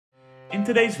In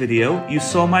today's video, you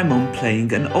saw my mum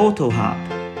playing an auto harp,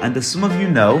 and as some of you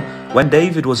know, when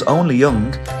David was only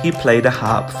young, he played a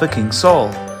harp for King Saul.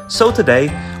 So today,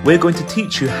 we're going to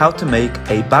teach you how to make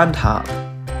a band harp.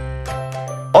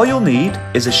 All you'll need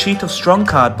is a sheet of strong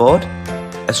cardboard,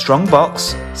 a strong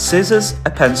box, scissors, a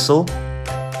pencil,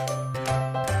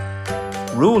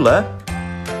 ruler,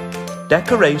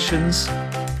 decorations,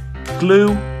 glue,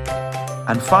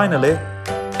 and finally,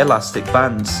 elastic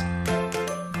bands.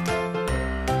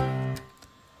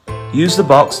 Use the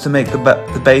box to make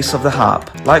the base of the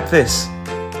harp, like this.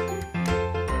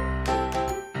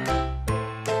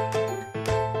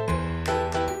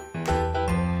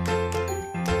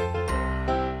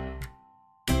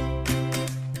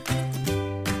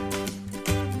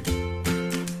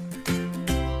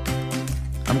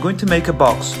 I'm going to make a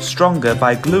box stronger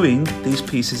by gluing these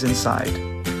pieces inside.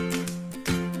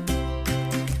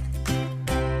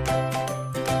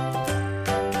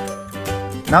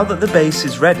 Now that the base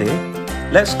is ready,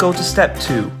 let's go to step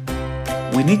 2.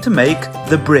 We need to make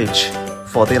the bridge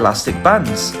for the elastic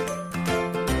bands.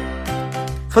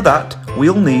 For that,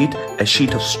 we'll need a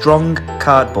sheet of strong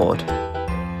cardboard.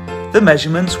 The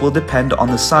measurements will depend on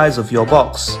the size of your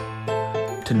box.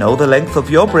 To know the length of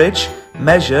your bridge,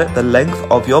 measure the length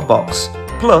of your box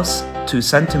plus 2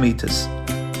 centimeters,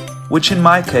 which in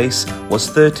my case was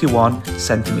 31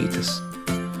 centimeters.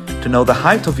 To know the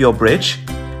height of your bridge,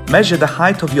 measure the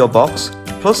height of your box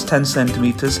plus 10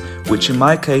 centimeters, which in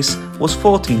my case was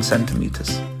 14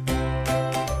 centimeters.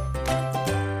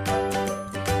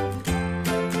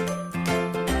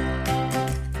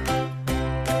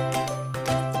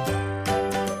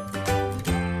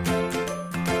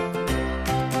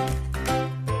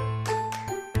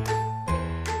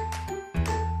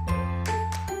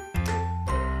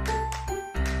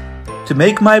 To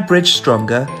make my bridge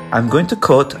stronger, I'm going to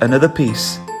cut another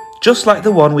piece, just like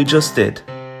the one we just did.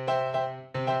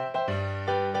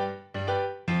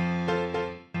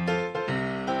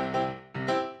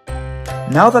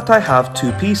 Now that I have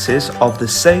 2 pieces of the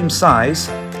same size,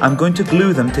 I'm going to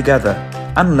glue them together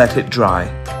and let it dry.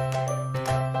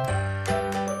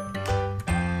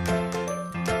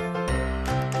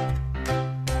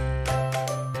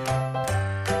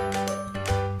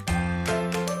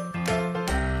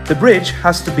 The bridge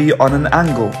has to be on an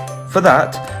angle. For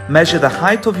that, measure the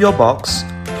height of your box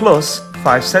plus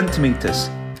 5 centimeters,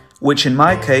 which in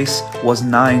my case was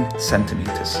 9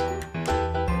 centimeters.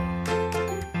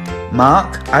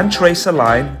 Mark and trace a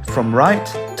line from right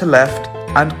to left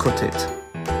and cut it.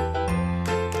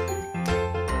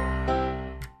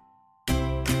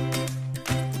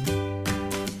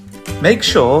 Make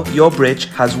sure your bridge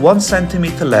has 1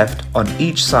 centimeter left on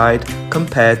each side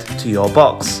compared to your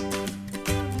box.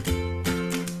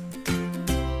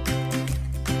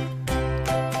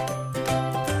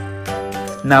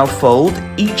 Now fold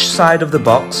each side of the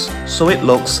box so it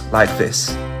looks like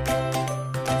this.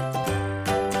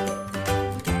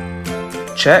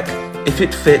 Check if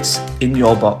it fits in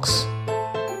your box.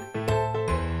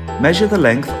 Measure the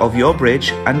length of your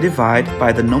bridge and divide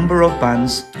by the number of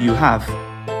bands you have,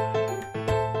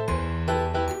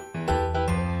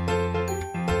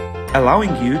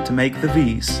 allowing you to make the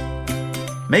V's.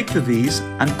 Make the V's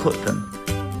and cut them.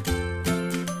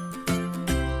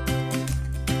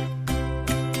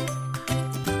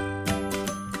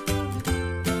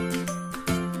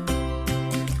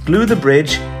 Glue the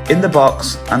bridge in the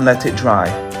box and let it dry.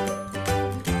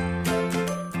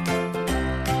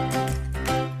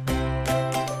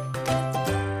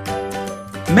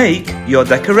 Make your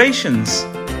decorations.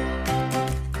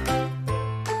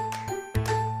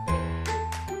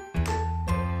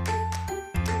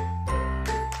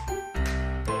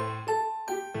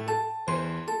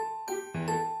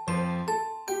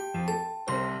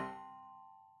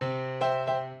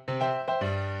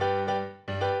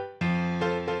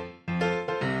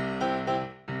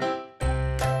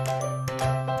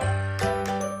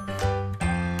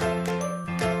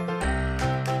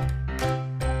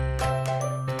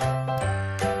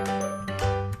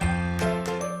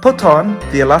 Put on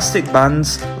the elastic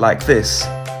bands like this.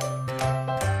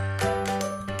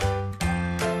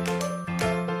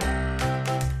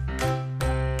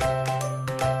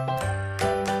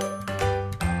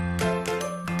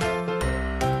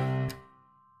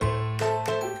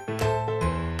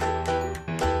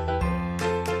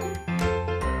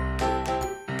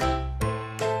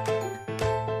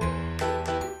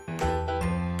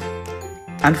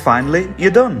 And finally,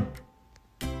 you're done.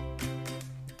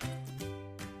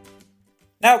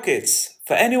 Now kids,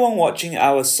 for anyone watching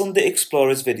our Sunday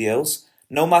Explorers videos,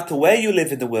 no matter where you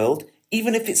live in the world,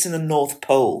 even if it's in the North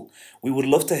Pole, we would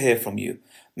love to hear from you.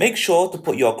 Make sure to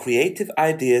put your creative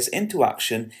ideas into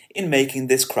action in making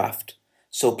this craft,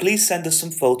 so please send us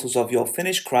some photos of your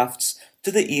finished crafts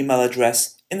to the email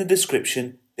address in the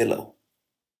description below.